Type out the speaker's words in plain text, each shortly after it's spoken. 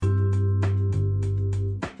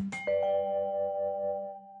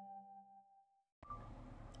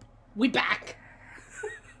We back.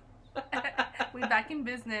 We back in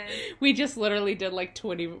business. We just literally did like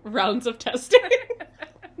 20 rounds of testing.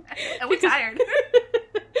 And we're tired.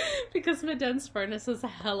 Because Meden's furnace is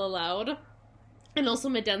hella loud. And also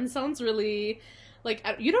Meden sounds really, like,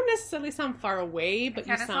 you don't necessarily sound far away, but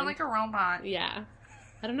you sound like a robot. Yeah.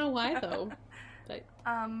 I don't know why, though. But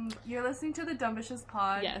you're listening to the Dumbish's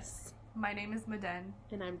Pod. yes. My name is Meden.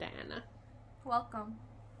 And I'm Diana. Welcome.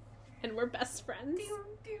 And we're best friends.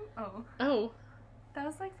 Oh. Oh. That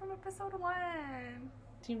was like from episode 1.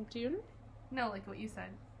 Tune? No, like what you said.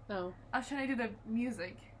 Oh. I was trying to do the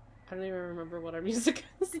music. I don't even remember what our music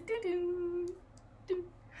is. Isn't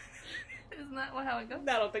that how it goes?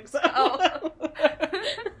 I don't think so. Oh.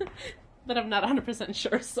 But I'm not 100%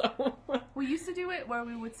 sure, so. We used to do it where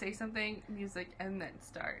we would say something, music, and then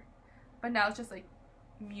start. But now it's just like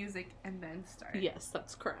music and then start. Yes,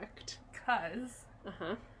 that's correct. Because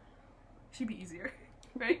Uh-huh. should be easier,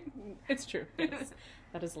 right? It's true. Yes.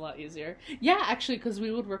 That is a lot easier. Yeah, actually, because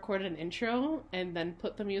we would record an intro and then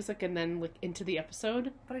put the music and then like into the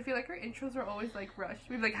episode. But I feel like our intros are always like rushed.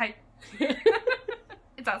 We'd be like, hi.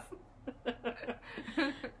 It's us.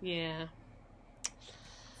 Yeah.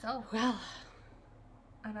 So, Well.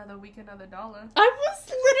 another week, another dollar. I was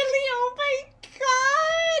literally, oh my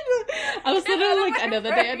god! I was literally like, another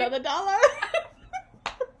day, another dollar.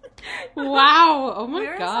 Wow, oh my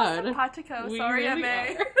god. We're simpatico. We Sorry, really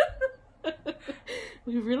MA.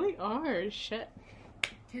 We really are. Shit.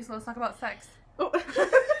 Okay, so let's talk about sex. Oh.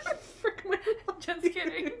 Frick my Just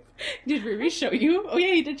kidding. Did Riri show you? Oh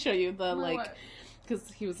yeah, he did show you the like, What?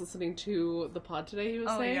 because he was listening to the pod today. He was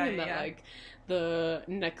saying, yeah, and that yeah. like the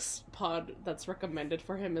next pod that's recommended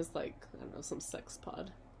for him is like, I don't know, some sex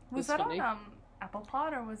pod. Was It's that funny. on Apple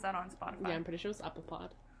Pod or was that on Spotify? Yeah, I'm pretty sure it was Apple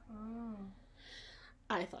Pod. Oh,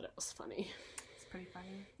 I thought it was funny. it's pretty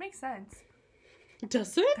funny. Makes sense.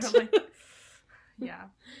 Does They're it? like, yeah.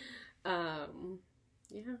 Yeah.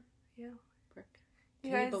 Yeah. Frick.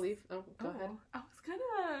 You Can you guys- believe? Oh, go ahead. I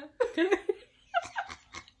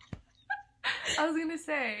was gonna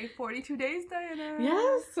say 42 days, Diana.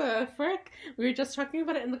 Yes, frick. We were just talking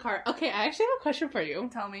about it in the car. Okay, I actually have a question for you.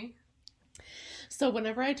 Tell me. So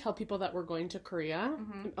whenever I tell people that we're going to Korea,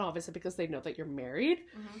 obviously because they know that you're married,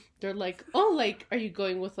 they're like, oh, like, are you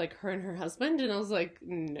going with, like, her and her husband? And I was like,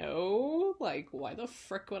 no. Like, why the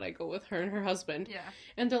frick would I go with her and her husband? Yeah.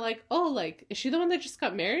 And they're like, oh, like, is she the one that just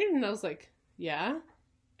got married? And I was like, yeah.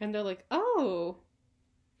 And they're like, oh.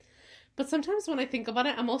 But sometimes when I think about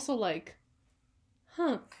it, I'm also like,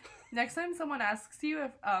 huh. Next time someone asks you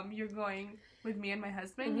if you're going with me and my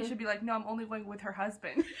husband, you should be like, no, I'm only going with her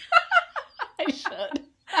husband. I should.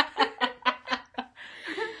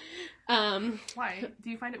 Why? Do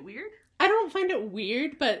you find it weird? I don't find it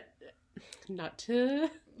weird, but not to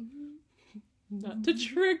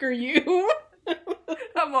trigger you.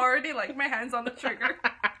 I'm already like, my hand's on the trigger.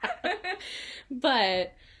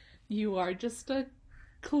 But you are just a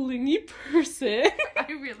clingy person. I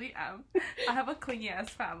really am. I have a clingy ass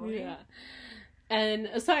family. Yeah.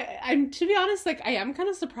 And so I'm, to be honest, like, I am kind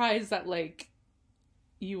of surprised that, like,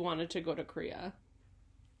 you wanted to go to Korea.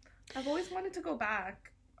 I've always wanted to go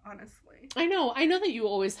back, honestly. I know that you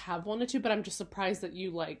always have wanted to, but I'm just surprised that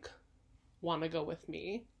you, like, want to go with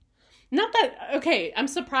me. Not that, okay, I'm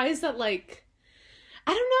surprised that, like,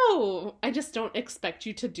 I don't know. I just don't expect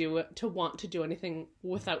you to want to do anything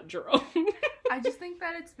without Jerome. I just think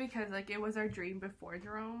that it's because, like, it was our dream before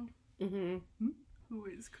Jerome, who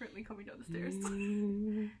is currently coming down the stairs.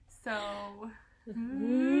 So,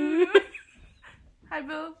 hi,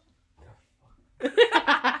 Bill.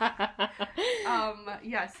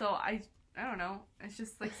 Yeah, so I don't know. It's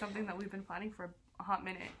just, like, something that we've been planning for a hot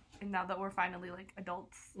minute. And now that we're finally, like,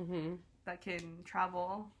 adults that can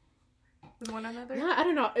travel with one another. Yeah, I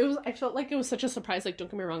don't know. I felt like it was such a surprise. Like, don't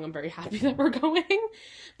get me wrong, I'm very happy that we're going.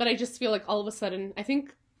 But I just feel like all of a sudden, I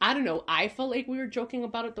don't know, I felt like we were joking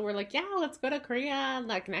about it, that we're like, yeah, let's go to Korea,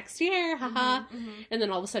 like, next year, haha. And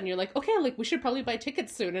then all of a sudden you're like, okay, like, we should probably buy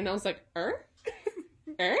tickets soon. And I was like, And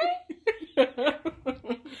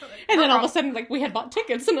then all of a sudden, like, we had bought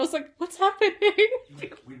tickets, and I was like, what's happening?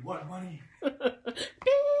 We want money.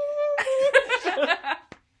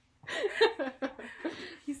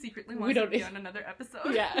 He secretly wants to be on another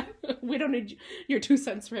episode. Yeah. We don't need your 2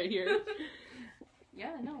 cents right here.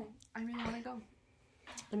 Yeah, no. I really want to go.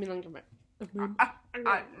 I mean, like,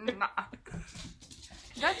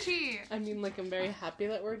 Dutchie! I mean, like, I'm very happy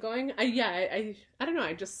that we're going. I don't know,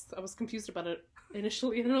 I was confused about it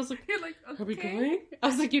initially, and I was like, You're like, okay. are we going? I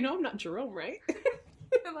was like, I'm not Jerome, right?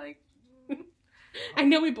 You're like, I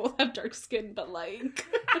know we both have dark skin, but, like...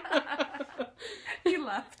 He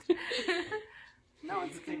left. No, you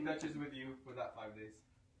it's can take good. Duchess with you for that 5 days.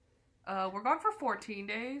 We're gone for 14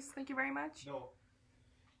 days. Thank you very much. No.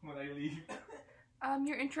 When I leave.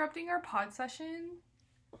 You're interrupting our pod session.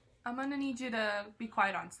 I'm gonna need you to be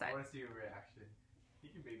quiet on I set. want to see your reaction. You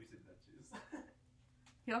can babysit Duchess.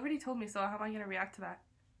 You already told me, so how am I gonna react to that?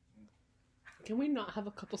 Can we not have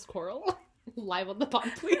a couple's quarrel live on the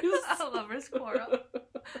pod, please? A lover's quarrel.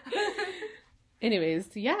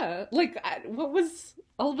 Anyways, yeah. Like, what was...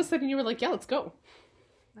 All of a sudden you were like, yeah, let's go.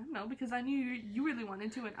 I don't know, because I knew you really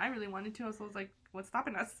wanted to, and I really wanted to, so I was like, what's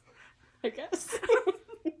stopping us? I guess.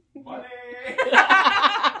 Money!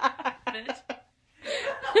 Bitch.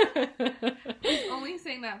 He's only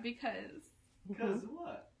saying that because Because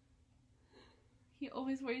what? he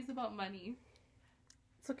always worries about money.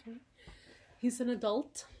 It's okay. He's an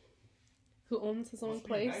adult who owns his own Must be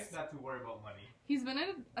place. nice not to worry about money. He's been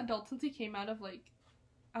an adult since he came out of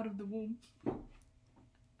the womb.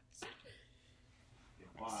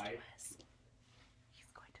 Why? He's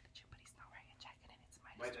going to the gym, but he's not wearing a jacket, and it's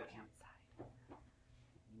Why minus 20 that outside.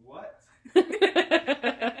 What?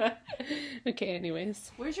 Okay,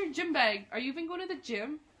 anyways. Where's your gym bag? Are you even going to the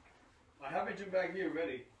gym? I have a gym bag here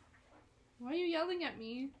ready. Why are you yelling at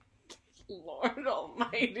me? Lord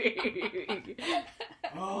almighty.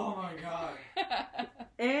 Oh my god.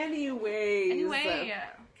 Anyways. Anyway,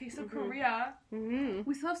 okay, so Korea, Mm-hmm.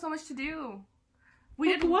 we still have so much to do.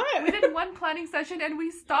 We Like did what? We did one planning session and we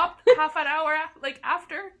stopped half an hour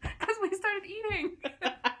after because we started eating.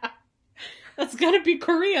 That's gotta be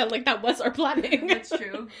Korea. Like, that was our planning. That's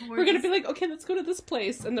true. We're gonna be like, okay, let's go to this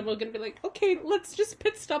place. And then we're gonna be like, okay, let's just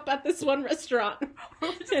pit stop at this one restaurant.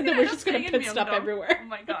 And then we're just gonna pit stop everywhere. Oh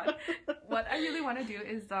my god. What I really want to do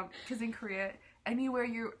is, because in Korea, anywhere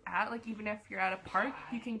you're at, like even if you're at a park,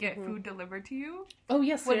 you can get food delivered to you Oh,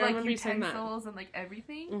 yes, with yeah, I like remember you saying that. utensils and like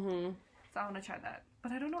everything. Mm-hmm. So I want to try that.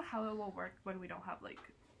 But I don't know how it will work when we don't have like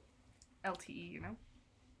LTE, you know?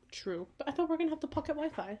 True. But I thought we were gonna have the pocket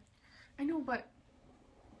Wi-Fi. I know, but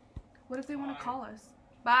what if they want Bye. to call us?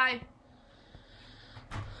 Bye.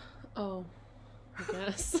 Oh, I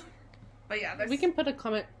guess. But yeah, there's We can put a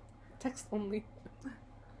comment. Text only.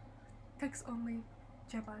 text only.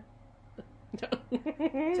 Jebal. No.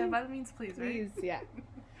 Jebal means please, right? Please, yeah.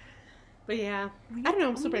 But yeah, We I don't know,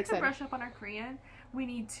 I'm we super need excited. to brush up on our Korean. We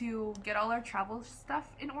need to get all our travel stuff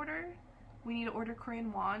in order. We need to order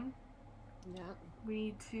Korean won. Yeah. We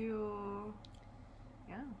need to...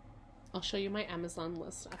 Yeah. I'll show you my Amazon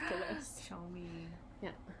list after this. Show me.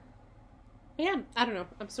 But yeah, I don't know.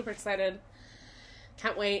 I'm super excited.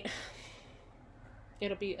 Can't wait.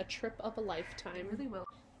 It'll be a trip of a I lifetime. really will.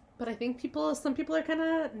 But I think some people are kind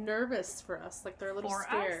of nervous for us. Like, they're a little For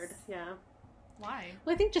scared. us? Yeah. Why?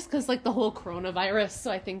 Well, I think just because, like, the whole coronavirus.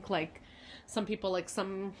 So I think, like, some people, like,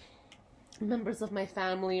 some members of my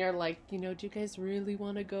family are like, do you guys really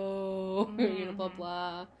want to go? Blah,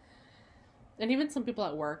 blah. And even some people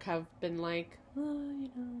at work have been like, oh,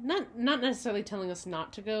 not necessarily telling us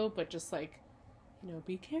not to go, but just like,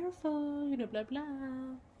 be careful, blah, blah.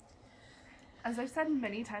 As I've said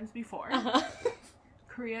many times before, Uh-huh.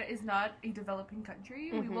 Korea is not a developing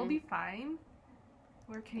country. We will be fine.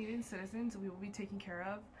 We're Canadian citizens. We will be taken care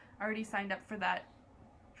of. I already signed up for that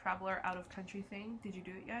traveler out of country thing. Did you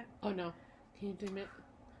do it yet? Oh, no. Can you do it?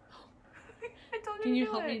 I told you Can to you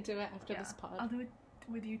do help it. me do it after this pod? I'll do it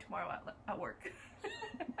with you tomorrow at work.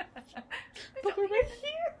 But we're right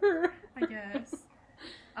here. I guess.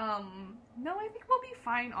 No, I think we'll be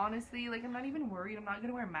fine, honestly. Like, I'm not even worried. I'm not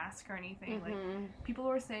gonna wear a mask or anything. Like, people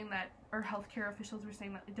were saying that, or healthcare officials were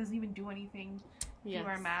saying that it doesn't even do anything to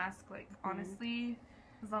wear a mask. Like, honestly,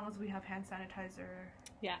 as long as we have hand sanitizer,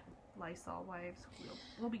 Yeah. Lysol wipes,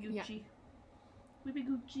 we'll be Gucci. Yeah. We'll be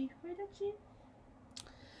Gucci. Right, Gucci?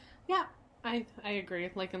 Yeah, I agree.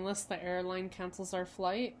 Like, unless the airline cancels our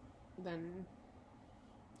flight, then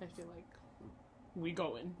I feel like we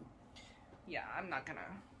go in. Yeah, I'm not gonna.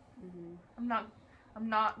 I'm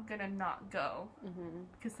not gonna not go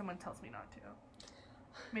because someone tells me not to.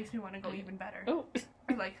 Makes me want to go even better. Oh.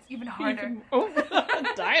 Or like even harder. Oh,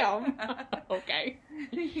 damn. Okay.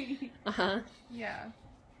 Uh-huh. Yeah.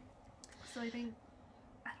 So I think,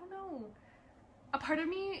 I don't know. A part of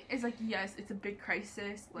me is like, yes, it's a big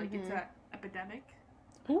crisis. Like, it's an epidemic.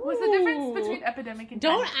 What's the difference between epidemic and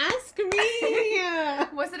Don't ask me!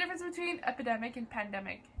 What's the difference between epidemic and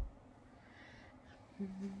pandemic?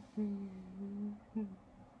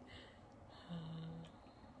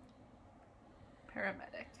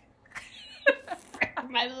 Paramedic.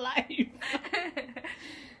 My life.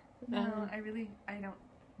 No, I don't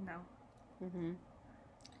know.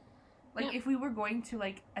 Like, Yeah. if we were going to,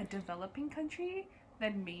 like, a developing country,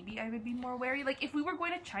 then maybe I would be more wary. Like, if we were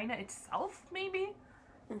going to China itself, maybe.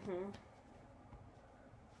 Mm-hmm.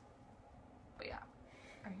 But yeah.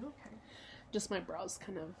 Are you okay? Just my brow's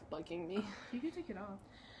kind of bugging me. You can take it off.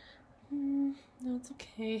 No, it's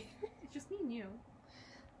okay. It's just me and you.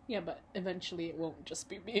 Yeah, but eventually it won't just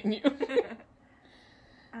be me and you.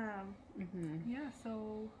 Yeah,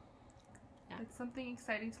 so Yeah. it's something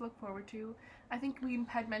exciting to look forward to. I think we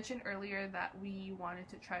had mentioned earlier that we wanted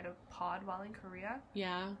to try to pod while in Korea.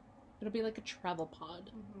 Yeah. It'll be like a travel pod.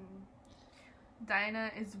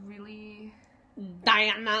 Diana is really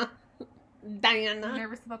Diana.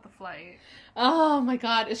 nervous about the flight. Oh my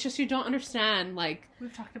god, it's just you don't understand. Like,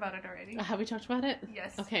 We've talked about it already. have we talked about it?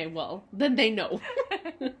 Yes. Okay, well, then they know.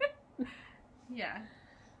 Yeah.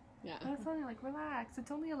 Yeah. But it's only like, relax.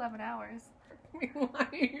 It's only 11 hours. Oh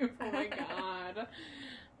my god.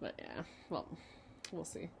 But yeah, well, we'll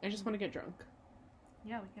see. I just want to get drunk.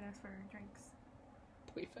 Yeah, we can ask for drinks.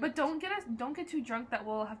 Perfect. But don't get too drunk that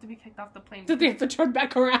we'll have to be kicked off the plane. Did they have to turn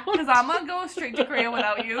back around? Because I'm gonna go straight to Korea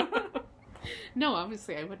without you. No,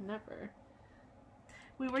 obviously I would never.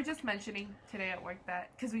 We were just mentioning today at work that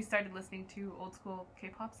because we started listening to old school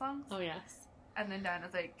K-pop songs, Oh yes. and then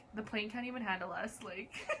Diana's like, "The plane can't even handle us.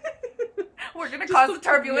 Like, we're gonna cause the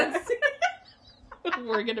turbulence."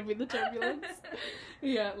 We're gonna be the turbulence.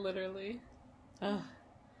 Yeah, literally.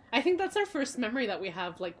 I think that's our first memory that we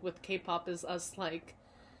have, like, with K-pop, is us, like,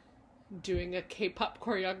 doing a K-pop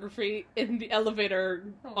choreography in the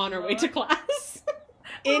elevator on our way to class.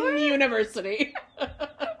 In What? university.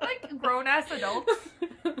 Like grown ass adults.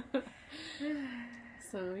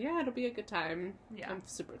 So, yeah, it'll be a good time. Yeah. I'm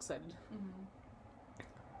super excited. Mhm.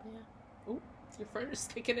 Yeah. Oh, your furnace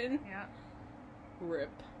kicking in. Yeah.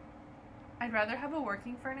 Rip. I'd rather have a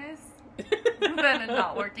working furnace than a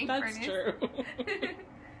not working That's furnace. true.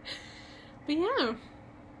 But yeah.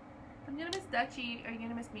 I'm gonna miss Dutchie. Are you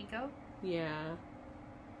gonna miss Miko? Yeah.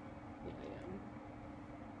 Yeah, I am.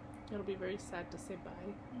 It'll be very sad to say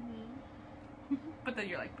bye. But then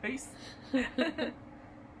you're like, peace. Yeah.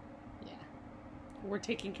 We're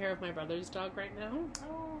taking care of my brother's dog right now.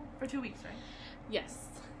 Oh, for 2 weeks, right? Yes.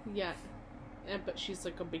 Yeah. But she's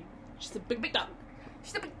like she's a big Big dog.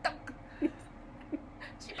 She's a big dog.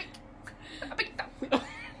 She's a big dog.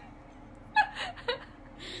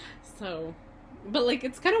 So, but like,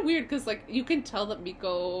 it's kind of weird because like, you can tell that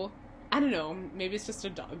Miko, I don't know, maybe it's just a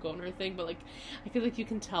dog owner thing, but like, I feel like you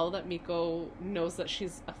can tell that Miko knows that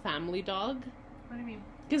she's a family dog. What do you mean?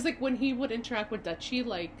 Because like, when he would interact with Dutchie,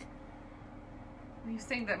 like, Are you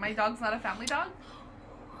saying that my dog's not a family dog?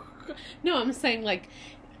 no, I'm saying like,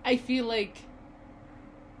 I feel like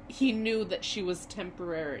he knew that she was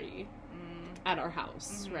temporary at our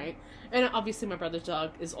house, right? And obviously my brother's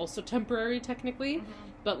dog is also temporary technically,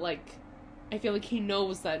 but like, I feel like he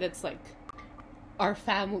knows that it's like our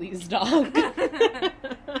family's dog.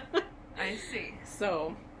 I see.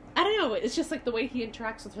 So, I don't know, it's just like the way he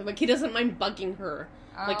interacts with her. Like, he doesn't mind bugging her.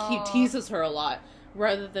 Like, he Oh. teases her a lot.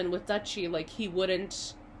 Rather than with Dutchie, like, he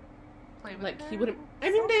wouldn't, Play with like, her? he wouldn't,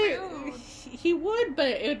 I So mean, rude. he would, but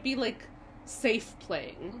it would be like safe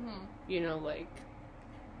playing. Mhm. You know, like,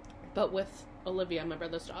 but with Olivia, my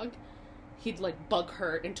brother's dog, he'd like bug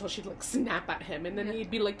her until she'd like snap at him, and then Yeah.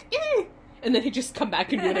 he'd be like, eh! And then he'd just come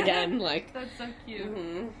back and do it again, like. That's so cute.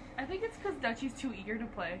 Mhm. I think it's because Dutchie's too eager to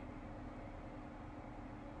play.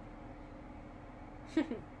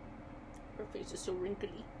 Her face is so wrinkly.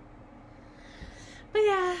 But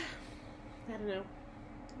yeah, I don't know.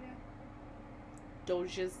 Yeah.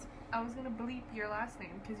 Doges. I was gonna bleep your last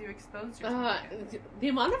name because you exposed yourself. again. The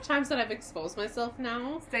amount of times that I've exposed myself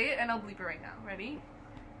now. Say it and I'll bleep it right now. Ready?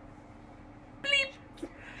 Bleep!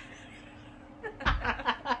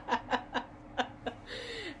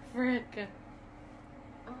 Frick.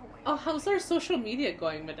 Oh my Oh, how's our social media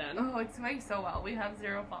going, Madan? Oh, it's going so well. We have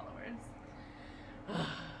 0 followers.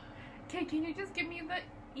 Okay, can you just give me the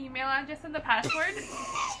email address and the password?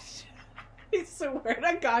 I swear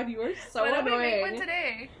to God, you are so Why don't we make one annoying.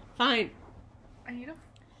 today? Fine. I need a...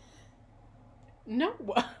 No,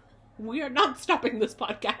 we are not stopping this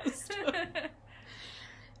podcast.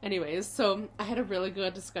 Anyways, so I had a really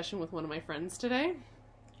good discussion with one of my friends today.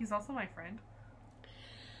 He's also my friend.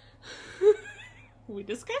 We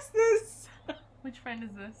discussed this. Which friend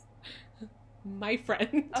is this? My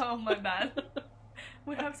friend. Oh, my bad.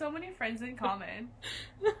 We have so many friends in common.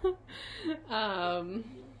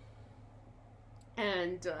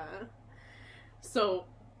 So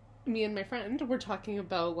me and my friend were talking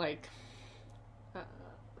about like,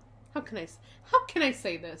 how can I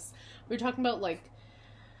say this? We were talking about like,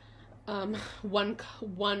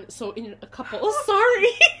 so in a couple. Sorry.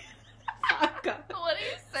 Fuck. What are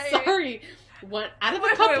you saying? Sorry. one out of the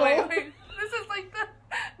couple. Wait. This is like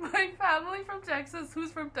my family from Texas.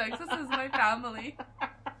 Who's from Texas is my family.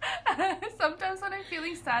 Sometimes when I'm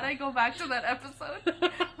feeling sad, I go back to that episode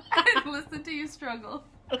and listen to you struggle.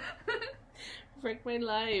 Break my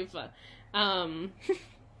life.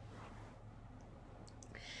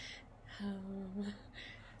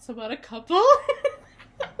 It's about a couple.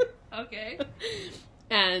 Okay.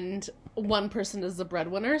 And one person is the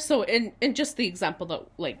breadwinner. So in just the example that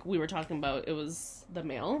like we were talking about, it was the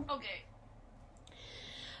male. Okay.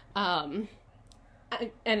 And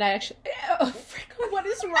I actually, frick, what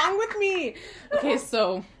is wrong with me? Okay,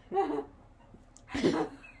 so are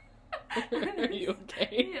you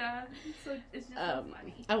okay? Yeah. It's just so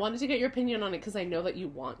funny. I wanted to get your opinion on it because I know that you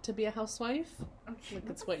want to be a housewife. Okay. Like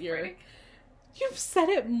it's what you've said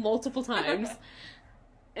it multiple times.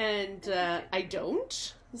 And I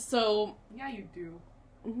don't. So Yeah, you do.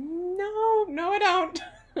 no, I don't.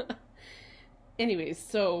 Anyways,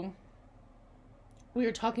 so we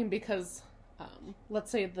were talking because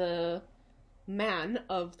let's say the man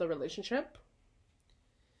of the relationship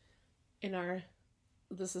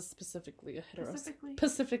this is specifically a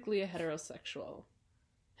specifically a heterosexual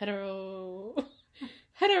hetero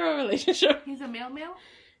relationship. He's a male?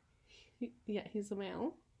 Yeah, he's a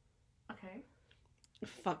male. Okay.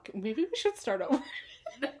 Fuck, maybe we should start over.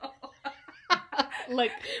 No.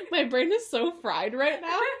 Like, my brain is so fried right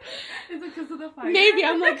now. Is it because of the fire? Maybe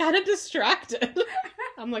I'm like kind of distracted.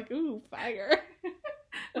 I'm like, ooh, fire.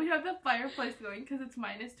 We have the fireplace going because it's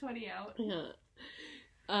 -20 out. Yeah.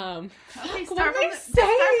 Okay, what start am I from the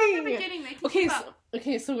saying?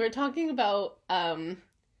 beginning. So we're talking about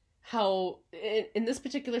how in this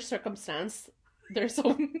particular circumstance there's a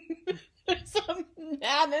man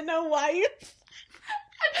and a wife.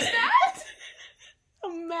 That? A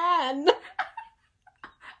man.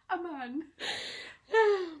 A man.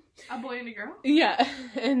 A boy and a girl? Yeah,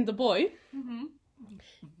 and the boy Mm-hmm.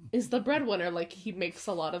 is the breadwinner. Like, he makes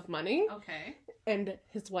a lot of money. Okay. And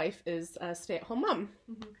his wife is a stay-at-home mom.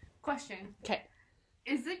 Mm-hmm. Question. Okay.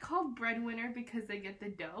 Is it called breadwinner because they get the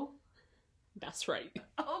dough? That's right.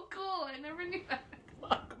 Oh, cool. I never knew that.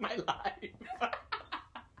 Fuck my life.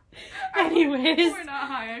 Anyways. We're not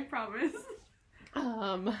high, I promise.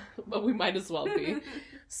 But we might as well be.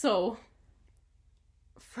 So,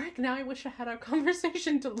 frick, now I wish I had our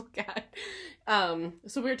conversation to look at.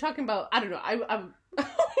 So we were talking about, I don't know, I'm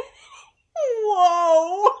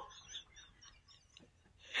whoa!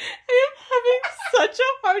 I am having such a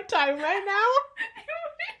hard time right now.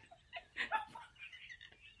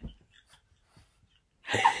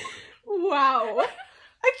 Wow.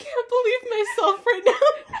 I can't believe myself right now.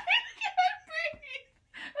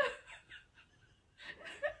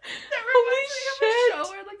 That Holy reminds me of shit. a show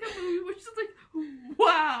or like a movie which is like,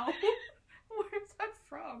 wow. Where's that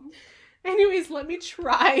from? Anyways, let me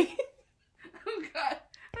try. Oh god.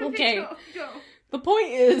 Okay. Go. The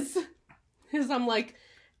point is I'm like,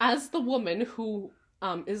 as the woman who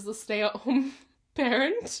is the stay-at-home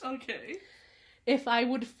parent, Okay. if I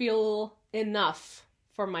would feel enough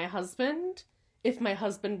for my husband, if my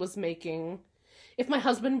husband was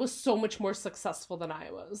so much more successful than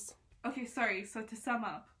I was. Okay, sorry. So to sum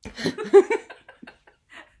up,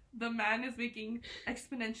 the man is making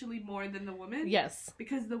exponentially more than the woman? Yes.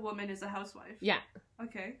 Because the woman is a housewife? Yeah.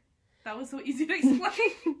 Okay. That was so easy to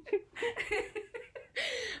explain.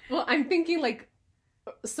 Well, I'm thinking like,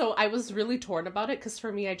 so I was really torn about it because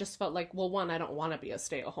for me, I just felt like, well, one, I don't want to be a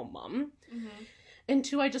stay-at-home mom. Mm-hmm. And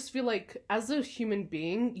two, I just feel like as a human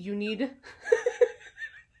being, you need...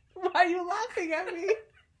 Why are you laughing at me?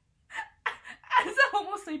 As a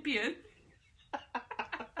homo sapien.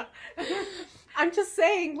 I'm just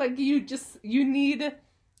saying, like, you need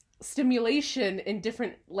stimulation in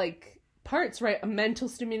different, like, parts, right? A mental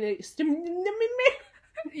stimulation.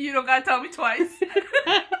 You don't gotta tell me twice.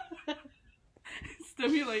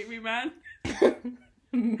 Stimulate me, man.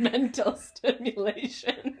 Mental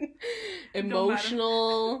stimulation.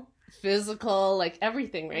 Emotional, physical, like,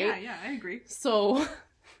 everything, right? Yeah, I agree. So,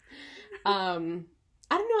 I don't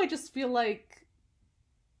know, I just feel like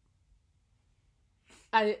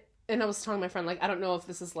I was telling my friend, like, I don't know if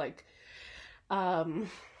this is like, I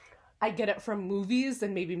get it from movies,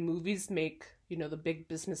 and maybe movies make, you know, the big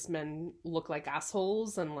businessmen look like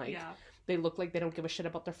assholes, and like, they look like they don't give a shit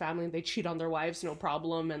about their family, and they cheat on their wives, no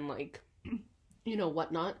problem, and like, you know,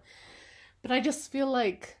 whatnot. But I just feel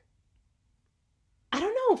like, I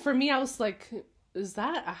don't know, for me, I was like, is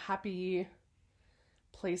that a happy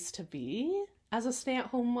place to be as a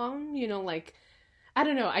stay-at-home mom? You know, like, I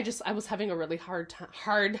don't know, I was having a really hard time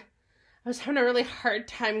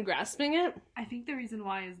grasping it. I think the reason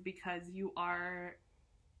why is because you are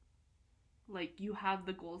Like, you have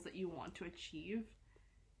the goals that you want to achieve,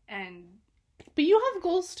 and But you have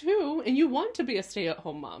goals too, and you want to be a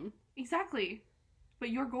stay-at-home mom. exactly. But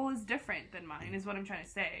your goal is different than mine, is what I'm trying to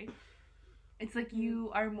say. It's like you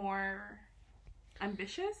are more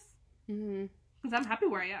ambitious. Mm-hmm. Because I'm happy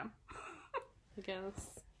where I am. I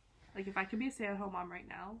guess. Like, if I could be a stay-at-home mom right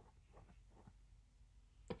now.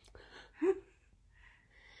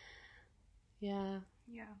 Yeah.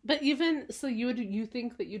 Yeah. But even so, you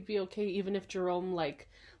think that you'd be okay even if Jerome, like,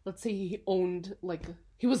 let's say he owned, like,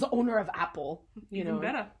 he was the owner of Apple, you Even know?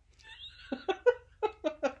 better.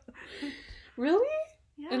 Really?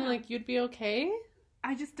 Yeah. And like you'd be okay?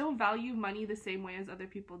 I just don't value money the same way as other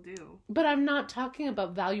people do. But I'm not talking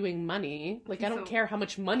about valuing money. Like, Okay, I don't so- care how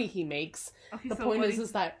much money he makes. Okay, The so point what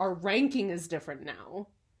is that our ranking is different now.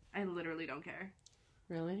 I literally don't care.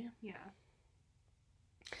 Really? Yeah.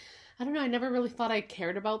 I don't know. I never really thought I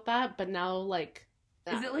cared about that, but now, like,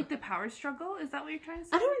 Is it like the power struggle? Is that what you're trying to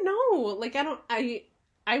say? I don't know. Like,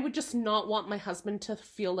 I would just not want my husband to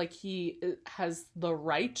feel like he has the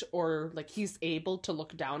right or like he's able to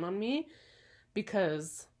look down on me,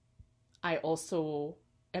 because I also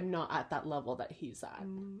am not at that level that he's at.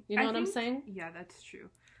 You know what I'm saying? Yeah, that's true.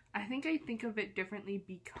 I think I think of it differently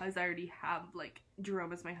because I already have, like,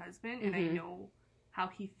 Jerome as my husband, and I Mhm. know how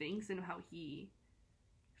he thinks and how he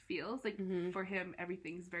feels. Like, Mhm. for him,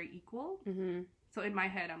 everything's very equal. Mm-hmm. So in my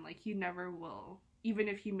head, I'm like, he never will. Even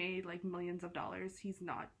if he made, like, millions of dollars, he's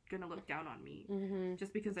not gonna look down on me Mm-hmm.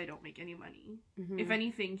 just because I don't make any money. Mm-hmm. If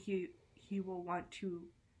anything, he will want to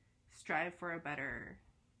strive for a better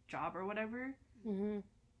job or whatever Mm-hmm.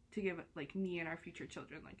 to give, like, me and our future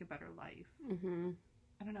children, like, a better life. Mm-hmm.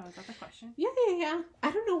 I don't know. Is that the question? Yeah.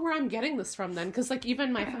 I don't know where I'm getting this from then, because like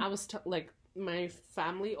even my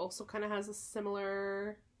family also kind of has a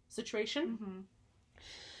similar situation, Mm-hmm.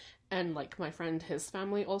 and like my friend, his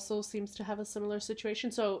family also seems to have a similar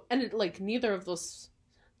situation. So, and it, like neither of those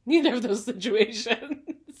situations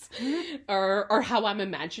are how I'm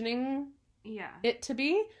imagining Yeah. it to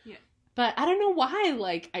be. Yeah. But I don't know why.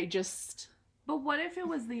 Like I just. But what if it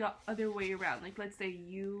was the other way around? Like, let's say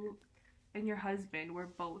you and your husband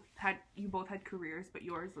both had careers, but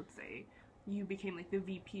yours, let's say, you became like the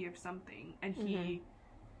VP of something, and he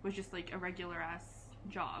was just like a regular ass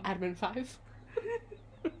job. Admin 5.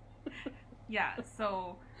 Yeah.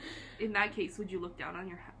 So, in that case, would you look down on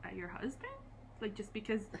your husband? Like, just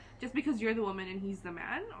because you're the woman and he's the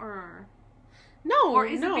man, or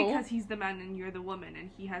is No. it because he's the man and you're the woman and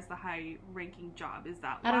he has the high ranking job? Is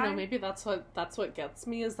that why? I don't know, maybe that's what gets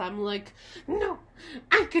me, is I'm like, no,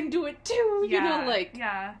 I can do it too, you know, like,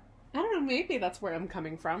 Yeah. I don't know, maybe that's where I'm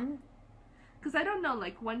coming from. Because I don't know,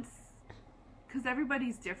 like, because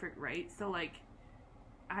everybody's different, right? So, like,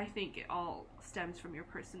 I think it all stems from your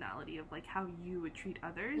personality of, like, how you would treat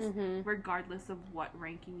others, Mm-hmm. regardless of what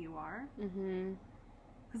ranking you are. Mm-hmm.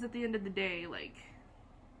 Because at the end of the day, like,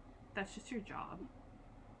 that's just your job.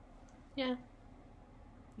 Yeah.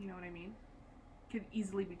 You know what I mean? Could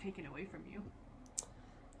easily be taken away from you.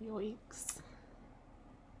 Yoinks.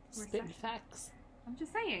 We're Spit such- facts. I'm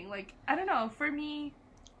just saying, like, I don't know, for me,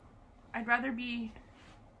 I'd rather be,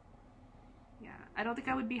 I don't think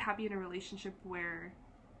I would be happy in a relationship where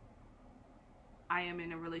I am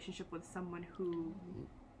in a relationship with someone who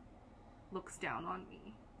looks down on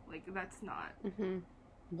me. Like, that's not. Mm-hmm.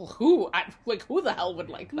 Well, who the hell would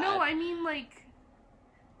like that? No, I mean, like,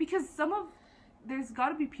 because there's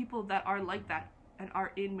gotta be people that are like that and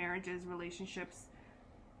are in marriages, relationships,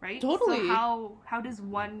 right? Totally. So how does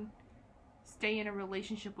one stay in a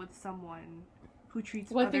relationship with someone who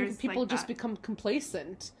treats Well, I others think people like just that? become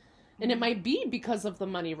complacent. And it might be because of the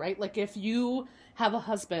money, right? Like, if you have a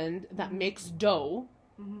husband that makes dough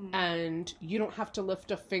Mhm. and you don't have to lift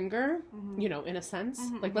a finger, Mhm. you know, in a sense.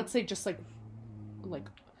 Mhm, Like, mhm. let's say just like,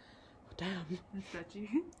 damn, That's touchy.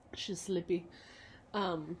 she's slippy.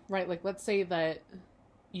 Right, like, let's say that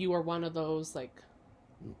you are one of those, like,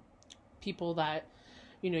 people that,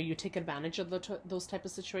 you know, you take advantage of those type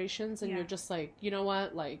of situations, and Yeah. you're just like, you know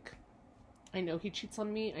what, like, I know he cheats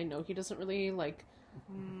on me, I know he doesn't really, like,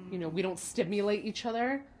 you know, we don't stimulate each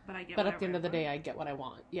other, But I get. but at the end of the whatever I day, I get what I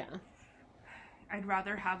want. Yeah. want. I'd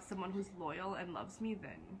rather have someone who's loyal and loves me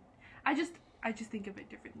than. I just think of it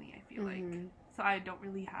differently. I feel Mhm. like so I don't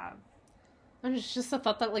really have. And it's just a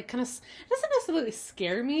thought that, like, kind of doesn't necessarily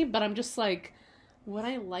scare me, but I'm just like, would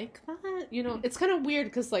I like that? You know, it's kind of weird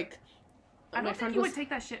because, like, I don't think you would take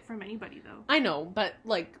that shit from anybody though. I know, but,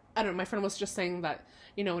 like, I don't know, my friend was just saying that,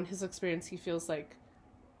 you know, in his experience, he feels like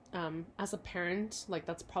as a parent, like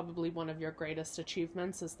that's probably one of your greatest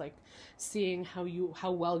achievements is like seeing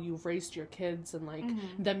how well you've raised your kids and like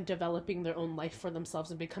them developing their own life for themselves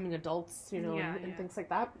and becoming adults, you know, and things like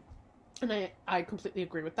that. And I completely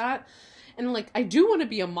agree with that. And like I do want to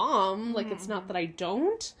be a mom, like it's not that I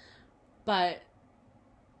don't, but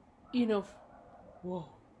you know, whoa,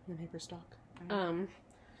 your neighbor's dog.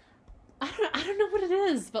 I don't know what it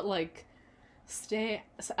is, but like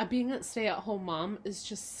being a stay-at-home mom is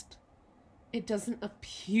just, it doesn't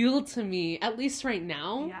appeal to me, at least right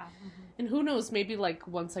now. Yeah. And who knows, maybe like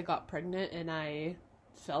once I got pregnant and I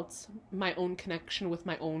felt my own connection with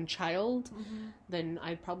my own child, then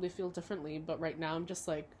I'd probably feel differently. But right now I'm just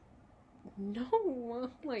like, no,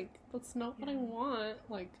 like that's not what I want.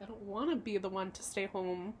 Like I don't want to be the one to stay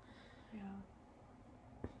home.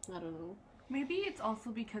 I don't know. Maybe it's also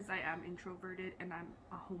because I am introverted and I'm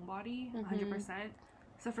a homebody, 100%.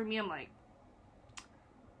 So for me, I'm like,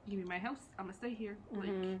 give me my house, I'm gonna stay here.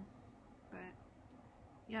 Like, but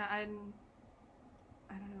yeah, I don't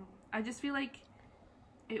know. I just feel like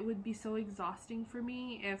it would be so exhausting for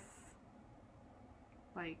me if,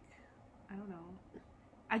 like, I don't know.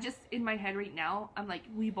 I just, in my head right now, I'm like,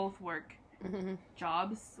 we both work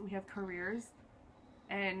jobs, we have careers.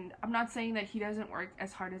 And I'm not saying that he doesn't work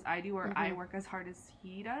as hard as I do or I work as hard as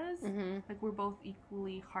he does. Like, we're both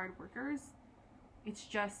equally hard workers. It's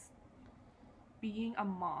just being a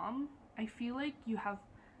mom, I feel like you have,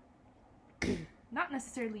 not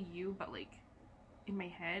necessarily you, but like in my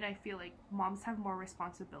head, I feel like moms have more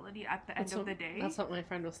responsibility at the end of the day. That's what my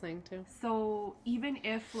friend was saying too. So even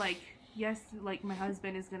if like, yes, like my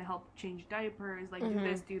husband is going to help change diapers, like do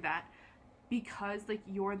this, do that. Because, like,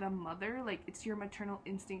 you're the mother, like, it's your maternal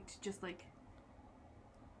instinct to just, like,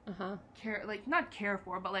 care, like, not care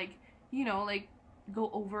for, but, like, you know, like,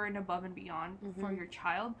 go over and above and beyond for your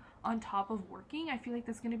child on top of working. I feel like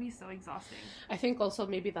that's going to be so exhausting. I think also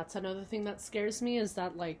maybe that's another thing that scares me is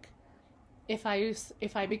that, like, if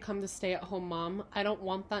I become the stay-at-home mom, I don't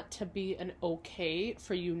want that to be an okay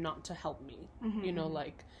for you not to help me. You know,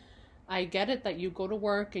 like, I get it that you go to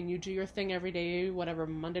work and you do your thing every day, whatever,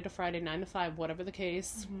 Monday to Friday, 9 to 5, whatever the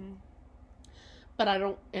case. But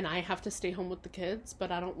I have to stay home with the kids,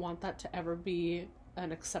 but I don't want that to ever be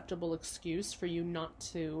an acceptable excuse for you not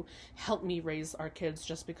to help me raise our kids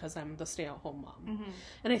just because I'm the stay-at-home mom.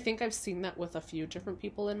 And I think I've seen that with a few different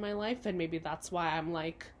people in my life, and maybe that's why I'm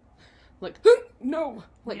like, no,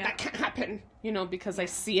 like, that can't happen, you know, because I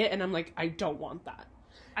see it and I'm like, I don't want that.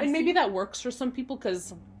 And maybe that works for some people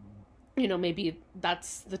because, you know, maybe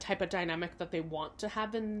that's the type of dynamic that they want to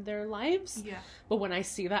have in their lives. Yeah. But when I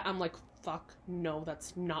see that, I'm like, fuck, no,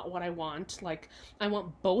 that's not what I want. Like, I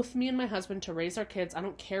want both me and my husband to raise our kids. I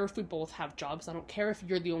don't care if we both have jobs. I don't care if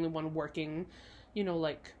you're the only one working. You know,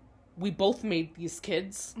 like, we both made these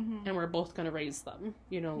kids and we're both going to raise them.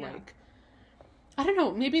 You know, like, I don't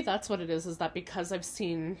know. Maybe that's what it is that because I've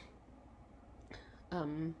seen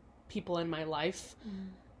people in my life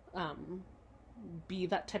be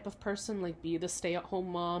that type of person, like be the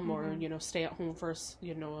stay-at-home mom or, you know, stay at home for,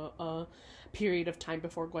 you know, a period of time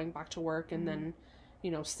before going back to work, and then, you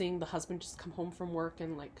know, seeing the husband just come home from work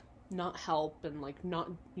and like not help and like not,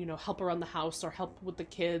 you know, help around the house or help with the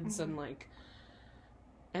kids and like,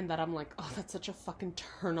 and that I'm like, oh, that's such a fucking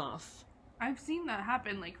turn off. I've seen that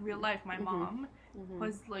happen, like real life. My mom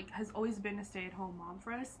was like, has always been a stay-at-home mom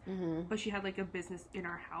for us, but she had like a business in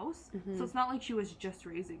our house, so it's not like she was just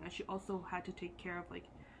raising us. She also had to take care of like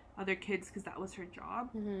other kids because that was her job.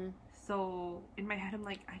 So in my head, I'm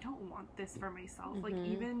like, I don't want this for myself. Like,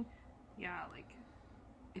 even like,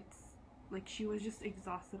 it's like she was just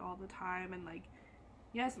exhausted all the time, and like,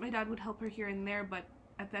 yes, my dad would help her here and there, but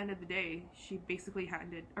at the end of the day, she basically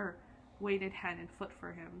waited hand and foot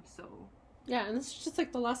for him. So yeah, and it's just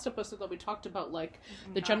like the last episode that we talked about, like,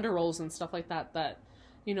 the gender roles and stuff like that, that,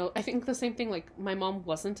 you know, I think the same thing, like, my mom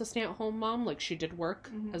wasn't a stay-at-home mom, like, she did work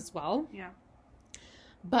as well. Yeah.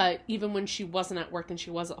 But even when she wasn't at work and she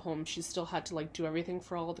was at home, she still had to, like, do everything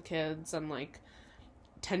for all the kids and, like,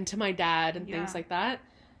 tend to my dad and things like that.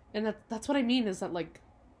 And that's what I mean, is that, like,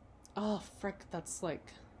 oh, frick, that's,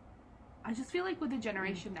 like... I just feel like with the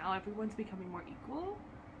generation now, everyone's becoming more equal.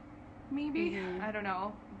 Maybe. I don't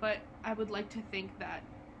know. But I would like to think that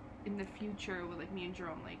in the future with, like, me and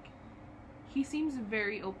Jerome, like, he seems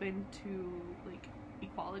very open to, like,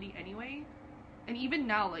 equality anyway. And even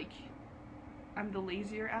now, like, I'm the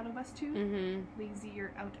lazier out of us two.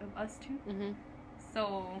 Lazier out of us two.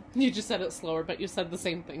 So... You just said it slower, but you said the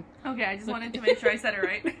same thing. Okay, I just wanted to make sure I said it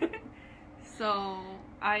right. So,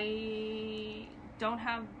 I don't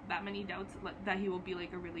have that many doubts that he will be,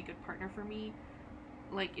 like, a really good partner for me,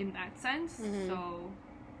 like, in that sense. So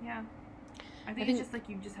Yeah. I think it's just like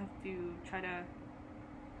you just have to try to,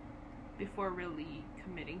 before really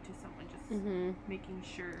committing to someone, just making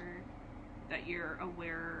sure that you're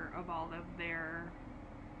aware of all of their...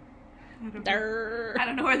 I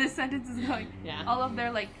don't know where this sentence is going. Yeah. All of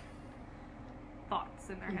their, like, thoughts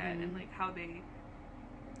in their head and, like, how they...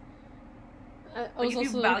 Like,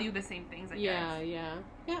 if you value the same things, I guess.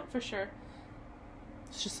 Yeah, for sure.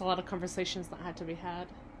 It's just a lot of conversations that have to be had.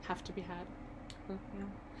 Yeah.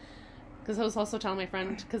 Because I was also telling my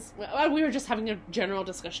friend, because we were just having a general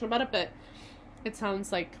discussion about it, but it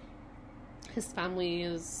sounds like his family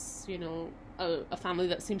is, you know, a family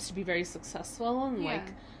that seems to be very successful, and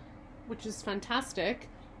like, which is fantastic.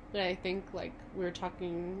 But I think, like, we were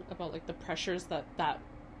talking about, like, the pressures that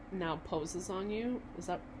now poses on you. Is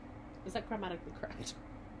that grammatically correct?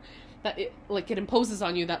 That it imposes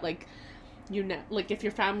on you that, like, like, if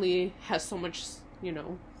your family has so much, you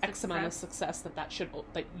know, X amount of success,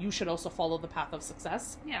 that you should also follow the path of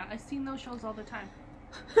success. Yeah, I've seen those shows all the time.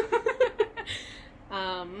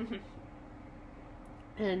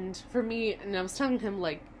 And for me, and I was telling him,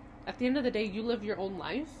 like, at the end of the day, you live your own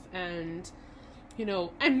life, and, you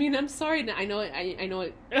know, I mean, I'm sorry, I know it, I know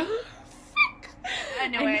it,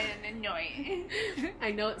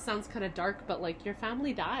 I know it sounds kind of dark, but, like, your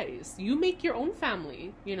family dies. You make your own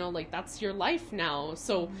family, you know, like, that's your life now,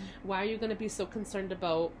 so why are you going to be so concerned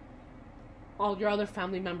about all your other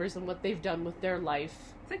family members and what they've done with their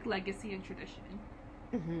life? It's like legacy and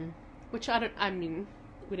tradition. Which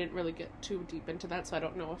we didn't really get too deep into that, so I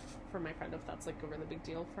don't know if that's, like, a really big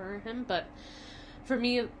deal for him, but for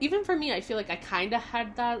me, I feel like I kind of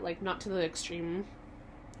had that, like, not to the extreme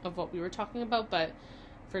of what we were talking about, but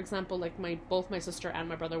for example, like, both my sister and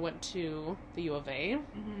my brother went to the U of A,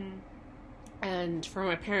 and for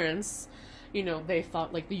my parents, you know, they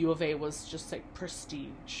thought, like, the U of A was just, like,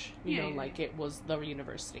 prestige, you know, like, it was the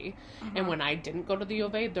university, and when I didn't go to the U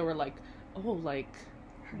of A, they were like, oh, like,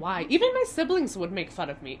 why? Even my siblings would make fun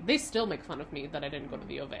of me. They still make fun of me that I didn't go to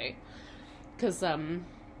the U of A, because,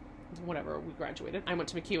 whatever, we graduated. I went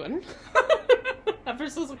to MacEwan. At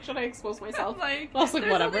first I was like, should I expose myself? I was like,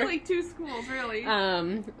 whatever. There's only, like, 2 schools, really.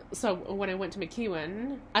 So when I went to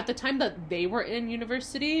MacEwan, at the time that they were in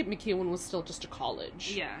university, MacEwan was still just a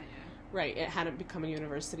college. Yeah. Right, it hadn't become a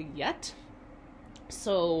university yet.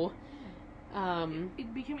 So,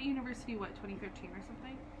 it became a university, 2013 or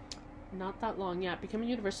something? Not that long, yeah. It became a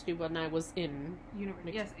university when I was in...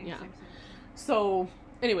 University, yes. Yeah. So,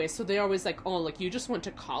 anyway, so they always like, oh, like, you just went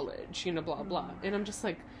to college, you know, blah, blah. And I'm just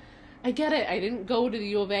like, I get it. I didn't go to the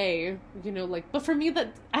U of A, you know, like, but for me,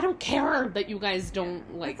 that I don't care that you guys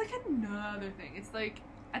don't, like... It's like another thing. It's like,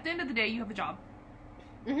 at the end of the day, you have a job.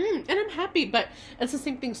 And I'm happy, but it's the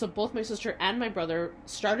same thing. So both my sister and my brother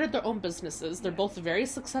started their own businesses. They're both very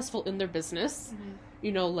successful in their business,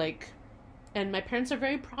 you know, like... And my parents are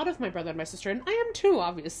very proud of my brother and my sister, and I am too,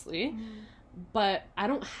 obviously. But I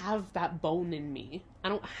don't have that bone in me. I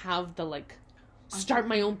don't have the, like, start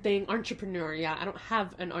my own thing, entrepreneur. Yeah, I don't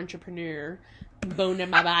have an entrepreneur bone in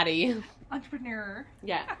my body. Entrepreneur.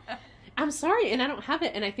 Yeah. I'm sorry, and I don't have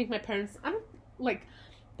it. And I think my parents,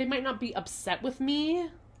 they might not be upset with me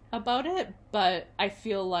about it, but I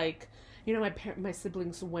feel like, you know, my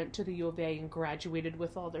siblings went to the U of A and graduated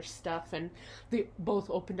with all their stuff, and they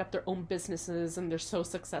both opened up their own businesses, and they're so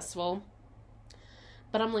successful.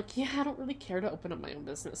 But I'm like, yeah, I don't really care to open up my own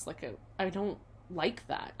business. Like, I don't like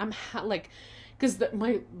that. Because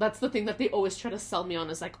that's the thing that they always try to sell me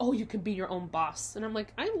on is like, oh, you can be your own boss. And I'm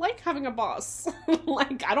like, I like having a boss.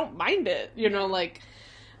 Like, I don't mind it. You know, like,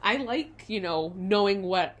 I like, you know, knowing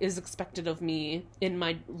what is expected of me in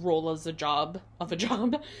my role as a job.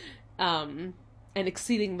 And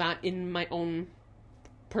exceeding that in my own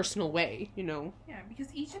personal way, you know? Yeah, because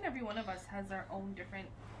each and every one of us has our own different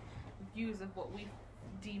views of what we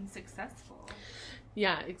deem successful.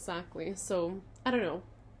 Yeah, exactly. So, I don't know.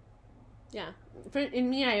 Yeah. In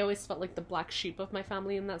me, I always felt like the black sheep of my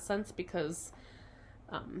family in that sense, because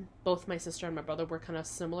both my sister and my brother were kind of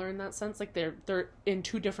similar in that sense. Like, they're in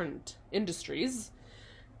 2 different industries.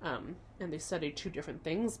 And they studied 2 different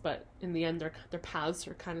things, but in the end, their paths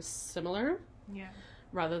are kind of similar. Yeah.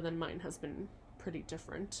 Rather than mine has been pretty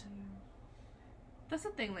different. Yeah. That's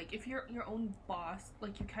the thing, like, if you're your own boss,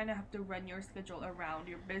 like, you kind of have to run your schedule around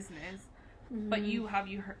your business, but you have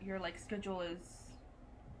your like, schedule is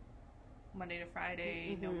Monday to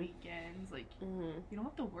Friday, no weekends, like, you don't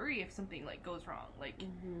have to worry if something, like, goes wrong, like...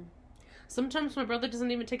 Sometimes my brother doesn't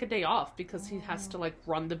even take a day off because he has to, like,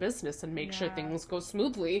 run the business and make sure things go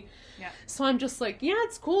smoothly. Yeah. So I'm just like, yeah,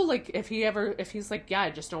 it's cool. Like, if he's like, yeah, I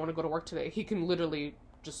just don't want to go to work today, he can literally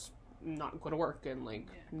just not go to work and, like,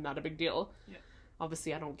 not a big deal. Yeah.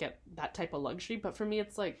 obviously I don't get that type of luxury, but for me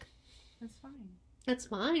it's like, That's fine. it's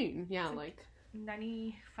fine. Yeah, It's like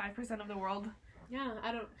 95% of the world. yeah,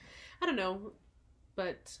 I don't know,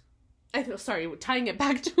 but I feel sorry. Tying it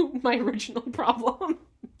back to my original problem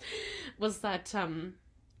was that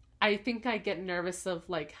I think I get nervous of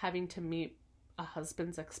like having to meet a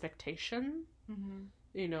husband's expectation. Mm-hmm.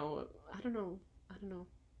 You know, I don't know.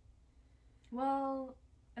 Well,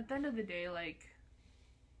 at the end of the day, like,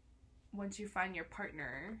 once you find your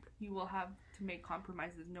partner, you will have to make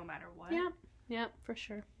compromises no matter what. Yeah, for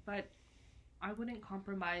sure. But I wouldn't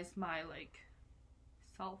compromise my, like,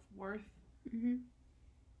 self-worth Mm-hmm.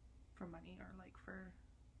 for money or, like, for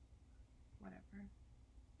whatever.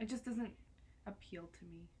 It just doesn't appeal to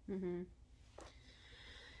me. Mm-hmm.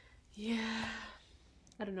 Yeah,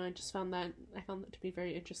 I don't know. I found that to be a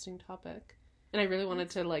very interesting topic, and I really wanted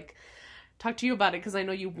to like talk to you about it because I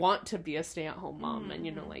know you want to be a stay-at-home mom, and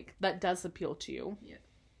you know, like that does appeal to you. Yeah.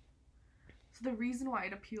 So the reason why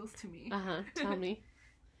it appeals to me, Tell me.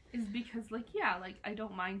 is because like I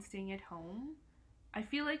don't mind staying at home. I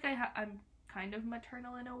feel like I'm kind of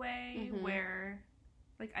maternal in a way where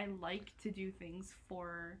like I like to do things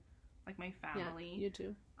for like my family. Yeah, you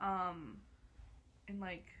do. And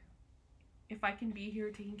like if I can be here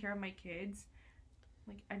taking care of my kids,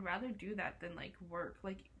 like I'd rather do that than like work.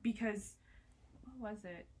 Like because what was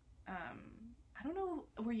it? I don't know,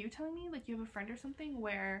 were you telling me like you have a friend or something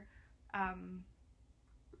where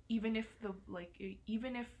even if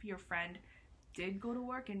your friend did go to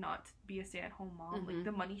work and not be a stay-at-home mom, like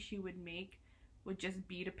the money she would make would just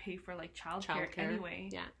be to pay for like childcare anyway.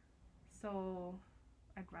 Yeah. So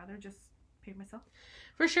I'd rather just pay myself.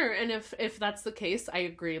 For sure. And if that's the case, I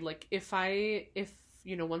agree. Like if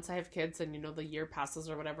you know, once I have kids and you know the year passes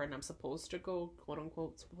or whatever and I'm supposed to go, quote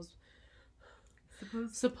unquote,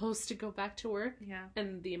 supposed to go back to work. Yeah.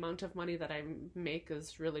 And the amount of money that I make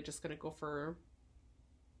is really just going to go for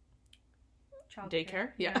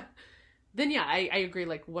daycare. Yeah. Then yeah, I agree.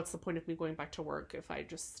 Like, what's the point of me going back to work if I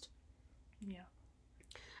just... Yeah.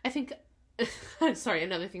 I think... Sorry,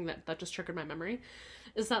 another thing that just triggered my memory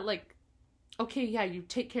is that, like, okay, yeah, you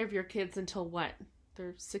take care of your kids until what?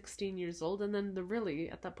 They're 16 years old, and then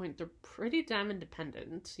at that point, they're pretty damn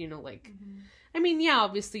independent, you know, like... I mean, yeah,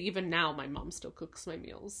 obviously, even now, my mom still cooks my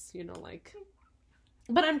meals, you know, like...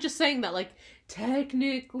 But I'm just saying that, like,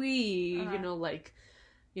 technically, you know, like...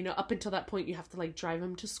 You know, up until that point, you have to, like, drive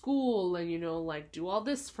them to school and, you know, like, do all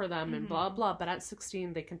this for them and blah, blah. But at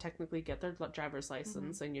 16, they can technically get their driver's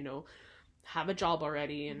license and, you know, have a job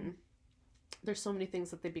already. And there's so many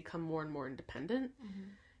things that they become more and more independent.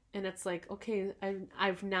 And it's like, okay,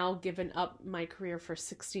 I've now given up my career for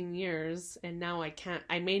 16 years. And now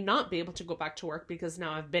I may not be able to go back to work because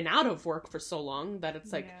now I've been out of work for so long that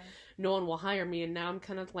it's like, no one will hire me. And now I'm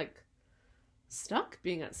kind of, like... stuck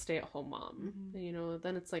being a stay-at-home mom, you know.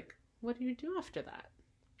 Then it's like, what do you do after that?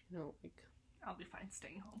 You know, like I'll be fine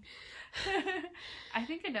staying home. I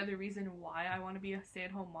think another reason why I want to be a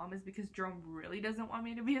stay-at-home mom is because Jerome really doesn't want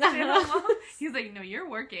me to be a stay-at-home mom. He's like, no, you're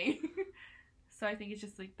working. So I think it's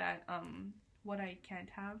just like that what I can't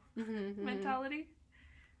have mentality.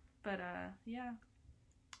 But yeah,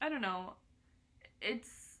 I don't know,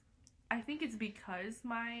 I think it's because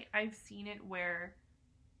I've seen it where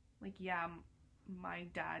like, yeah, my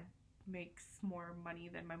dad makes more money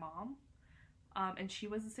than my mom. And she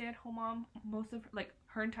was a stay-at-home mom most of, like,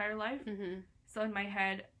 her entire life. So in my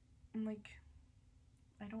head, I'm like,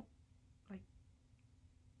 I don't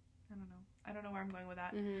know where I'm going with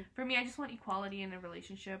that. For me, I just want equality in a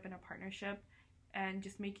relationship and a partnership and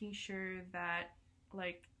just making sure that,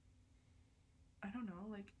 like, I don't know,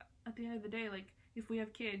 like, at the end of the day, like, if we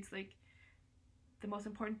have kids, like, the most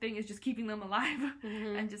important thing is just keeping them alive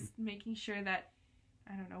and just making sure that,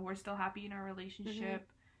 I don't know, we're still happy in our relationship.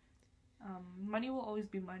 Money will always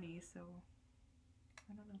be money, so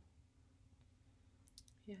I don't know.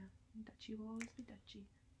 Yeah. Duchy will always be duchy.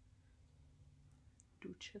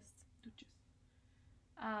 Duchess.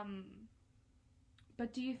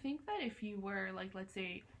 But do you think that if you were, like, let's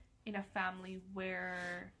say, in a family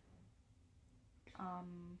where,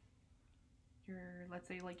 let's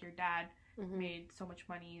say, like, your dad made so much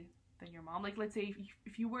money than your mom, like, let's say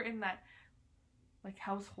if you were in that, like,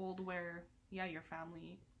 household where, yeah, your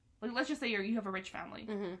family, like, let's just say you have a rich family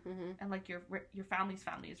and, like, your family's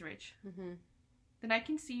family is rich, then I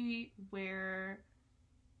can see where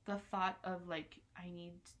the thought of, like, I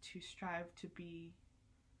need to strive to be,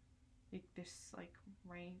 like, this, like,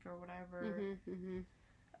 rank or whatever,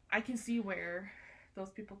 I can see where those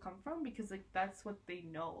people come from, because, like, that's what they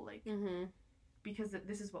know, like, because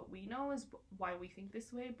this is what we know is why we think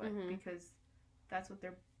this way, but because that's what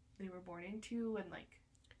they were born into and like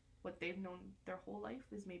what they've known their whole life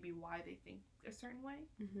is maybe why they think a certain way.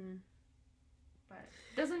 Mm-hmm. But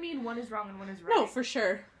doesn't mean one is wrong and one is right. No, for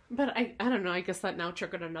sure. But I don't know. I guess that now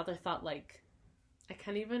triggered another thought. Like, I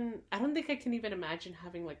don't think I can even imagine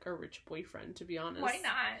having like a rich boyfriend, to be honest. Why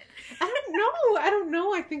not? I don't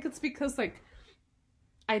know. I think it's because like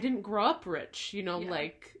I didn't grow up rich, you know, Yeah.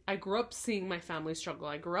 like I grew up seeing my family struggle.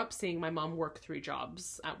 I grew up seeing my mom work 3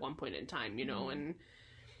 jobs at one point in time, you know, Mhm.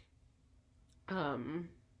 and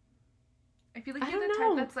I feel like I you're the don't type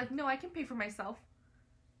know. that's like, no, I can pay for myself.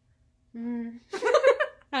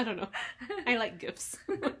 I don't know. I like gifts.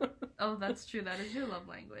 Oh, that's true. That is your love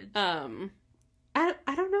language.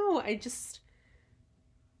 I don't know. I just,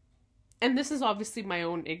 and this is obviously my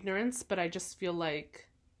own ignorance, but I just feel like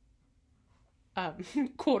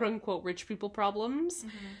quote unquote rich people problems Mhm.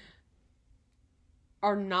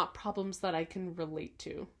 are not problems that I can relate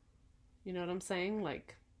to. You know what I'm saying?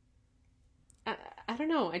 Like I don't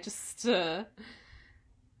know. I just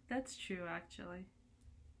That's true, actually.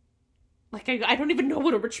 like I don't even know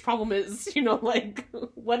what a rich problem is, you know, like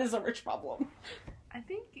what is a rich problem? I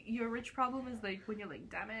think your rich problem is like when you're like,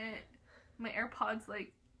 damn it, my AirPods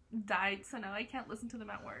like died, so now I can't listen to them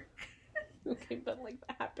at work. Okay, but like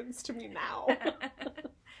that happens to me now.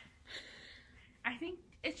 I think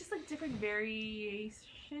it's just like different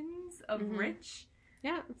variations of Mhm. rich.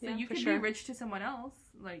 Yeah, So yeah, you for can sure. be rich to someone else.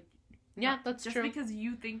 Like, Yeah, that's just true. because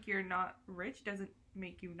you think you're not rich doesn't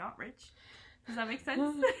make you not rich. Does that make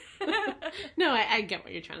sense? No, I get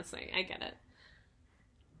what you're trying to say. I get it.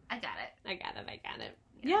 I got it. I got it.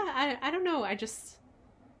 Yeah, I don't know. I just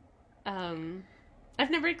I've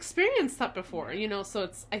never experienced that before, you know, so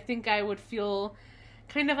I think I would feel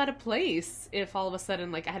kind of out of place if all of a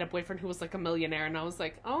sudden like I had a boyfriend who was like a millionaire and I was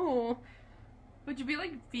like, "Oh, Would you be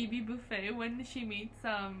like Phoebe Buffet when she meets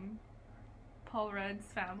Paul Rudd's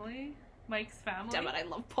family, Mike's family? damn it, I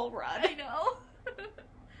love Paul Rudd." I know.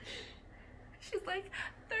 She's like,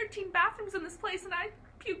 13 bathrooms in this place and I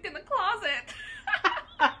puked in the closet.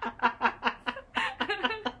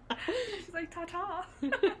 She's like, ta-ta.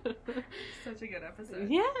 Such a good episode.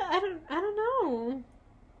 Yeah, I don't know.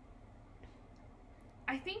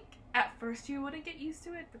 I think at first you wouldn't get used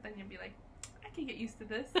to it, but then you'd be like, I can get used to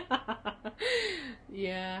this.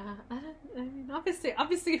 Yeah, I mean, obviously,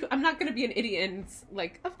 I'm not gonna be an idiot and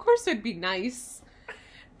like, of course, it'd be nice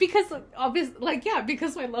because,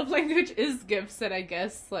 because my love language is gifts, and I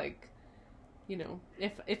guess, like, you know,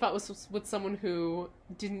 if I was with someone who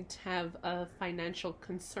didn't have a financial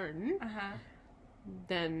concern, Uh-huh.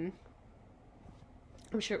 then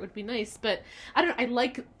I'm sure it would be nice. But I don't.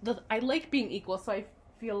 I like being equal, so I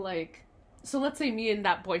feel like. So let's say me and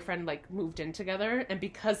that boyfriend like moved in together, and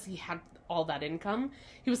because he had all that income,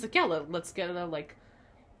 he was like, "Yeah, let's get a like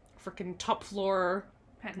freaking top floor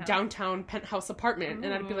Penthouse. downtown penthouse apartment."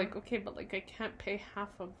 And I'd be Ooh. like, "Okay, but like I can't pay half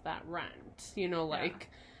of that rent," you know, like.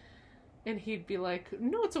 And he'd be like,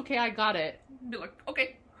 "No, it's okay, I got it." Be like,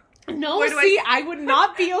 okay. No, Where do see, I- I would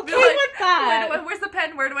not be okay Be like, with that. Where's the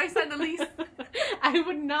pen? Where do I send the lease? I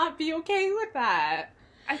would not be okay with that.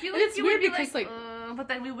 I feel And like it's you weird would be because, like, like- but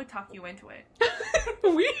then we would talk you into it.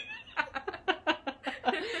 We.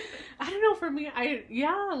 I don't know. For me,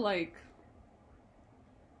 like.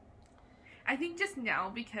 I think just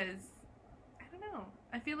now because I don't know.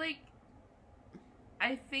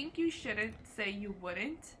 I think you shouldn't say you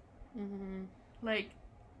wouldn't. Mm-hmm. Like,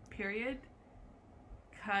 period.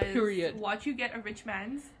 Cause Period. watch you get a rich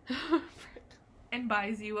man's and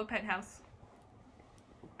buys you a penthouse.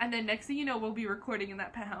 And then next thing you know, we'll be recording in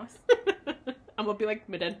that penthouse. I'm gonna be like,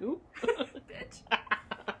 "Miden who?" Bitch.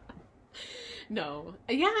 No.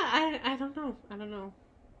 Yeah, I don't know.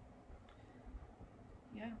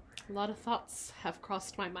 Yeah. A lot of thoughts have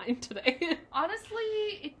crossed my mind today.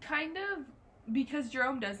 Honestly, it kind of, because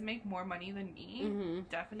Jerome does make more money than me, Mm-hmm.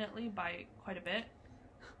 definitely by quite a bit.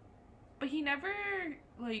 But he never,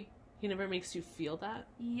 like, He never makes you feel that.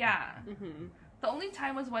 yeah. Mm-hmm. The only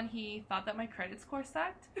time was when he thought that my credit score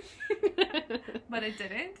sucked, but it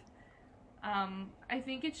didn't. I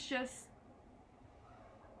think it's just,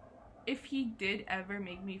 if he did ever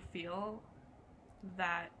make me feel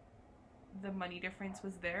that the money difference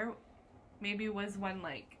was there, maybe it was when,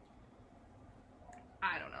 like,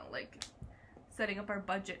 I don't know, like, setting up our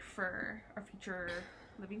budget for our future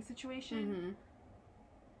living situation. Mm-hmm.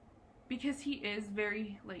 Because he is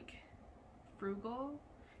very, like, frugal.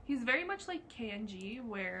 He's very much like KNG,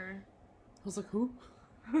 where I was like, who?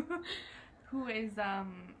 who is I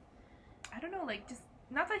don't know, like, just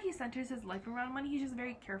not that he centers his life around money, he's just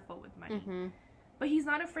very careful with money. Mm-hmm. But he's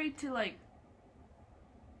not afraid to, like,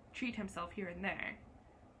 treat himself here and there.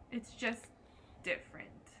 It's just different.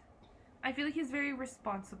 I feel like he's very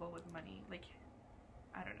responsible with money. Like,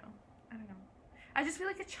 I don't know. I just feel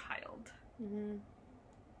like a child. Mm-hmm.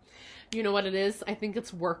 You know what it is? I think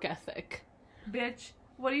it's work ethic. Bitch,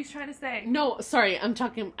 what are you trying to say? No, sorry,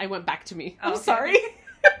 I went back to me. Oh, I'm okay. sorry.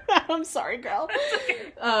 I'm sorry, girl.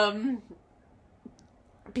 Okay.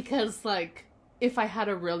 Because, like, if I had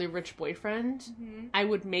a really rich boyfriend, Mm-hmm. I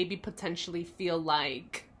would maybe potentially feel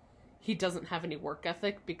like he doesn't have any work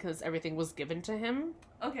ethic because everything was given to him.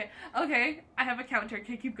 Okay, I have a counter.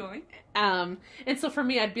 Okay, keep going. And so for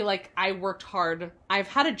me, I'd be like, I worked hard. I've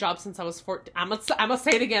had a job since I was 14. I'm gonna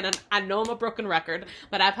say it again, and I know I'm a broken record,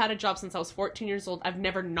 but I've had a job since I was 14 years old. I've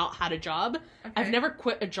never not had a job. Okay. I've never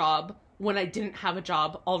quit a job when I didn't have a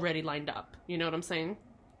job already lined up. You know what I'm saying?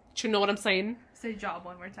 Do you know what I'm saying? Say job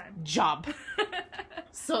one more time. Job.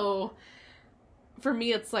 So for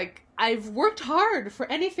me, it's like, I've worked hard for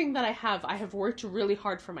anything that I have worked really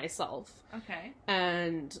hard for myself. Okay.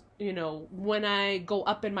 And, you know, when I go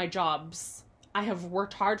up in my jobs, I have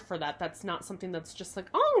worked hard for that. That's not something that's just like,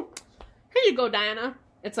 oh, here you go, Diana.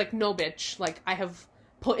 It's like, no, bitch. Like, I have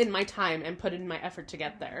put in my time and put in my effort to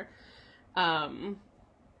get there.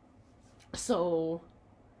 So,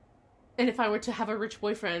 and if I were to have a rich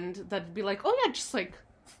boyfriend, that'd be like, oh yeah, just like,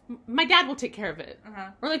 my dad will take care of it.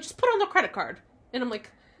 Uh-huh. Or like, just put it on the credit card. And I'm like,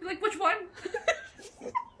 Like, which one?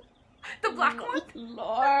 The black one?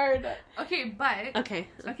 Lord. Okay, but... Okay.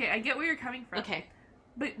 Okay, I get where you're coming from. Okay.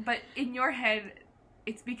 But in your head,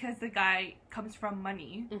 it's because the guy comes from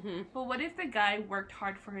money. Mm-hmm. But what if the guy worked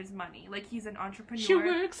hard for his money? Like, he's an entrepreneur. She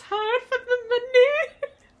works hard for the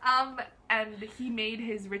money. And he made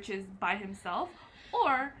his riches by himself.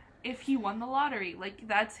 Or if he won the lottery. Like,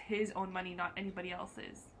 that's his own money, not anybody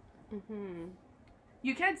else's. Mm-hmm.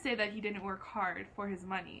 You can't say that he didn't work hard for his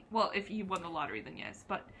money. Well, if he won the lottery, then yes.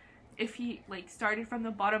 But if he, like, started from the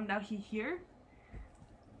bottom, now he here.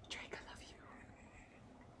 Drake, I love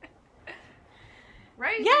you.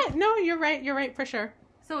 Right? Yeah, no, you're right. You're right for sure.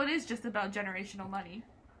 So it is just about generational money.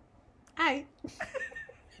 Hi.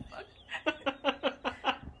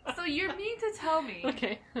 So you mean to tell me...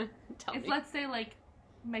 Okay. Tell if, me. let's say, like,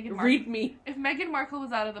 Meghan Markle... Read me. If Meghan Markle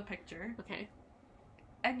was out of the picture, Okay.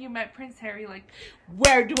 and you met Prince Harry, like...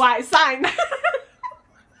 Where do I sign?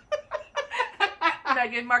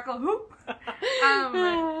 Meghan Markle, who?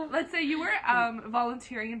 Let's say you were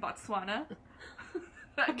volunteering in Botswana.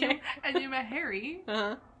 Okay. And you met Harry.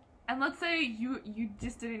 Uh-huh. And let's say you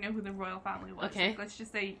just didn't know who the royal family was. Okay. Like, let's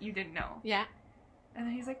just say you didn't know. Yeah. And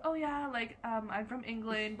then he's like, oh yeah, like, I'm from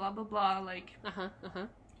England, blah, blah, blah. Like, Uh-huh. Uh-huh.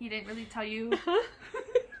 he didn't really tell you,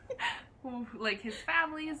 Uh-huh. like, his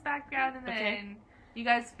family, his background, and then Okay. you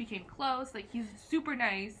guys became close. Like, he's super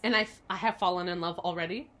nice. And I have fallen in love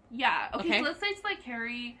already. Yeah. Okay, Okay. so let's say it's like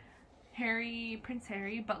Prince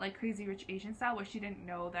Harry, but like Crazy Rich Asian style, where she didn't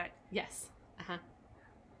know that. Yes. Uh-huh.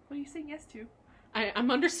 What are you saying yes to? I'm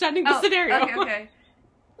understanding the scenario. Okay.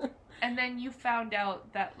 And then you found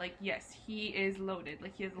out that, like, yes, he is loaded.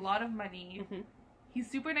 Like, he has a lot of money. Mhm. He's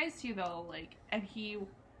super nice to you, though. Like, and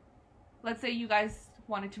let's say you guys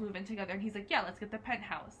wanted to move in together, and he's like, yeah, let's get the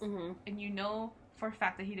penthouse. Mm-hmm. And you know for a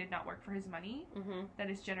fact that he did not work for his money. Mm-hmm. That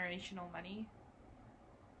is generational money.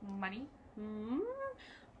 Money? Mm-hmm.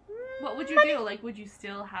 What would you do? Like, would you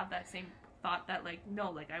still have that same thought that, like, no,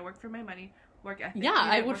 like, I work for my money, work ethic. Yeah, you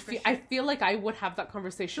I didn't would work for feel. shit. I feel like I would have that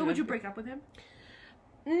conversation. So would you break up with him?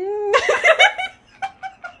 Mm.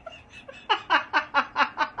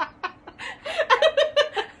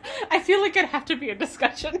 I feel like it'd have to be a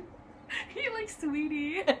discussion. He like,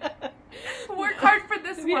 sweetie, work hard for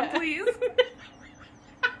this one, Yeah. please.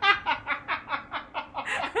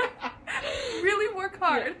 Really work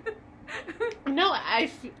hard. No, I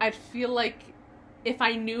feel like if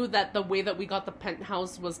I knew that the way that we got the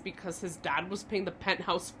penthouse was because his dad was paying the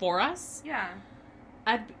penthouse for us, Yeah.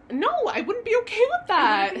 I wouldn't be okay with It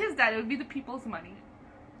that. wouldn't be his dad. It would be the people's money.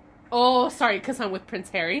 Oh, sorry, because I'm with Prince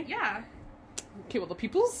Harry. Yeah. Okay, well, the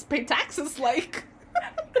people's pay taxes, like.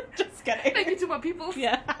 Just kidding. Thank you to my people.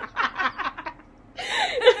 Yeah.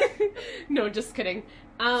 No, just kidding.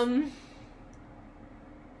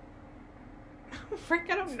 Frick,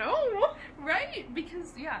 I don't know. Right?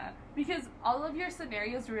 Because all of your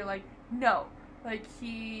scenarios were like, no. Like,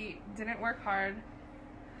 he didn't work hard.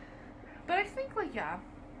 But I think, like, yeah.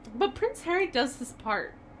 But Prince Harry does his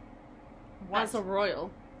part What? as a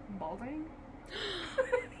royal. Balding?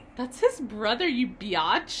 That's his brother, you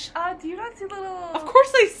biatch. Do you not see little... Of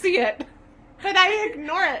course I see it, but I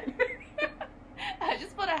ignore it. I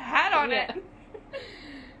just put a hat on Yeah.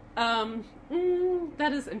 it.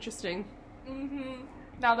 That is interesting. Mm-hmm.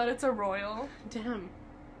 Now that it's a royal. Damn.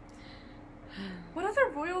 What other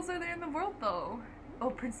royals are there in the world, though? Oh,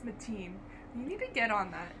 Prince Mateen. You need to get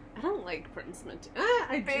on that. I don't like Prince Mateen.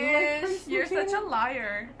 I do like Prince You're Mateen. such a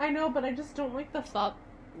liar. I know, but I just don't like the thought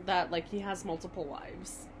that, like, he has multiple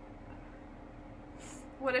wives.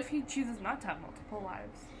 What if he chooses not to have multiple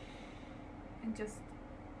wives? And just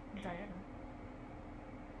Diana.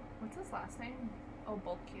 What's his last name? Oh,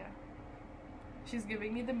 Bolkia. She's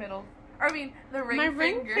giving me the middle. Or, I mean, the ring My finger.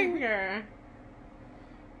 ring finger.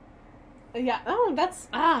 Yeah. Oh, that's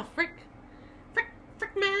frick,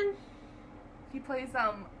 man. He plays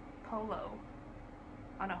polo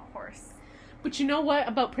on a horse. But you know what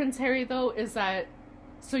about Prince Harry though is that,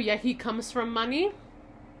 so yeah, he comes from money,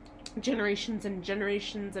 generations and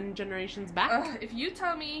generations and generations back. If you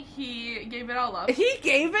tell me he gave it all up. He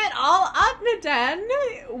gave it all up, Naden.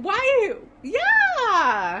 Why?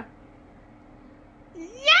 Yeah.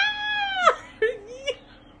 Yeah.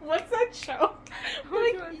 What's that show?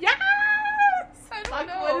 Which Like, one? yes. I don't Fuck,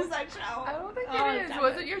 know. what is that show? I don't think Oh, it is. damn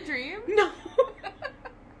Was it. it your dream? No.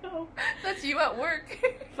 No. That's you at work.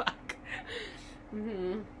 Fuck.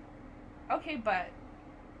 Mm-hmm. Okay, but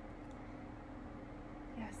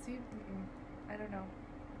yeah, see, I don't know.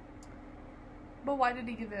 But why did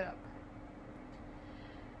he give it up?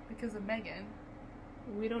 Because of Meghan.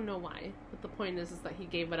 We don't know why, but the point is that he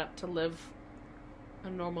gave it up to live a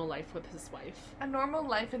normal life with his wife. A normal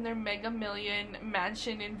life in their mega million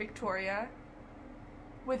mansion in Victoria,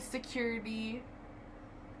 with security,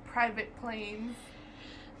 private planes.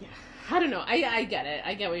 Yeah, I don't know. I get it.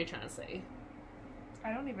 I get what you're trying to say.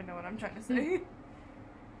 I don't even know what I'm trying to say.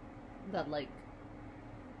 That, like,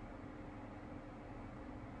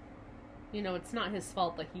 you know, it's not his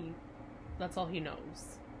fault that that's all he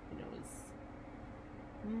knows. He knows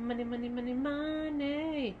money, money, money,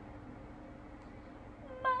 money.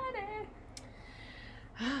 Money.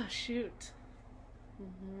 Ah, shoot.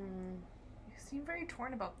 Mm-hmm. You seem very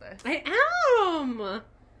torn about this. I am!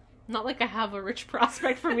 Not like I have a rich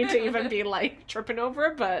prospect for me to even be, like, tripping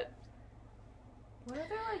over, but What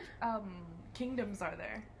other, like, kingdoms are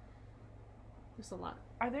there? there's a lot.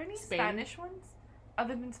 Are there any Spain. Spanish ones?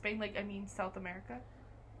 Other than Spain, like, I mean, South America?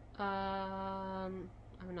 I'm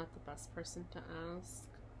not the best person to ask.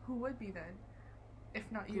 Who would be then? If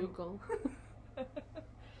not you. Google.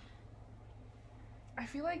 I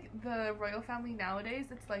feel like the royal family nowadays,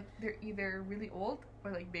 it's like they're either really old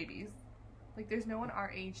or like babies. Like there's no one our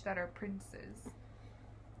age that are princes.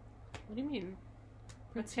 What do you mean?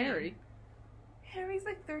 Prince What's he? Harry. Harry's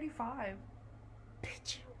like 35.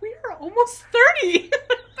 Bitch, we are almost 30!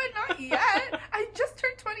 But not yet. I just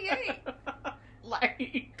turned 28.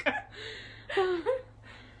 Like...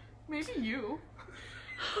 Maybe you.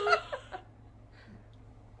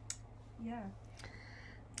 Yeah.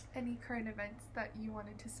 Any current events that you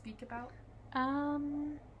wanted to speak about?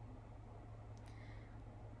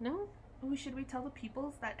 No? Oh, should we tell the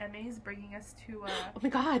peoples that MA is bringing us to Oh my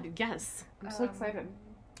god, yes. I'm so excited.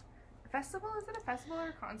 a festival? Is it a festival or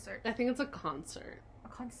a concert? I think it's a concert. A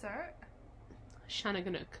concert?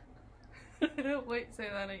 Shanaganook. Wait, say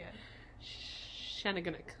that again.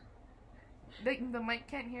 Shanaganook. The mic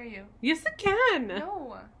can't hear you. Yes, it can!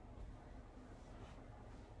 No.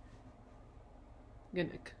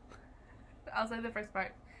 Ganook. I'll say the first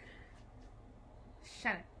part.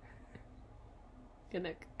 Shannon.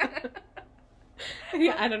 Ganook.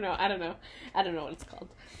 Yeah, I don't know what it's called.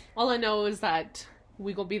 All I know is that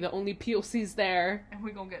we gonna be the only POCs there, And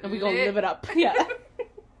we're gonna get and we gonna lit. live it up. Yeah.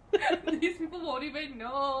 These people won't even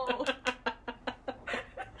know.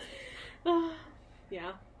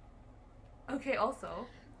 Yeah. Okay, also,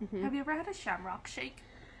 Mhm. have you ever had a shamrock shake?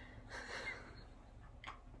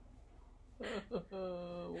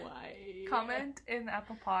 Why? Comment in the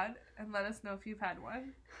Apple Pod and let us know if you've had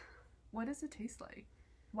one. What does it taste like?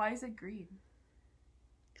 Why is it green?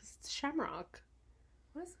 Because it's shamrock.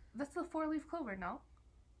 That's the 4-leaf clover, no?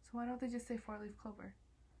 So why don't they just say 4-leaf clover?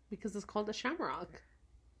 Because it's called a shamrock.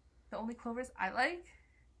 The only clovers I like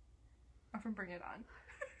are from Bring It On.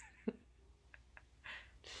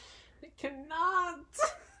 I cannot.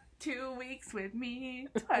 2 weeks with me,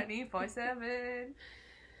 24/7.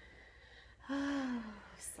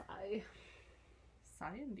 Sigh.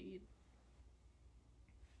 Sigh indeed.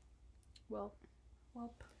 Well,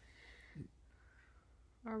 Well,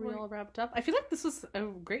 are we all wrapped up? I feel like this was a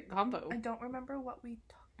great combo. I don't remember what we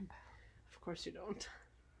talked about. Of course you don't.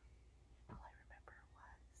 All I remember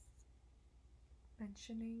was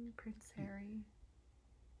mentioning Prince Harry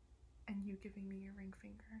and you giving me your ring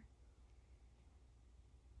finger.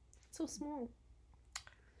 It's so small.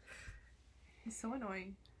 He's so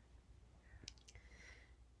annoying.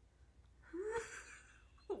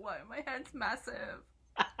 Why are my hands massive?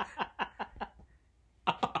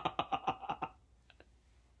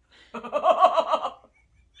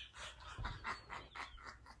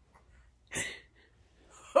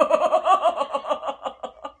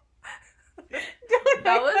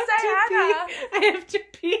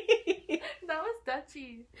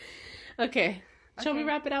 touchy. Okay. Shall we Okay.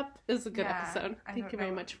 wrap it up? It was a good Yeah, episode. I Thank don't you very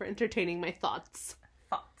know. much for entertaining my thoughts.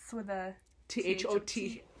 Thoughts with a THOT.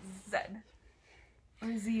 Z.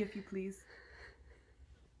 Or Z if you please.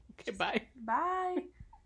 Okay, bye. Bye.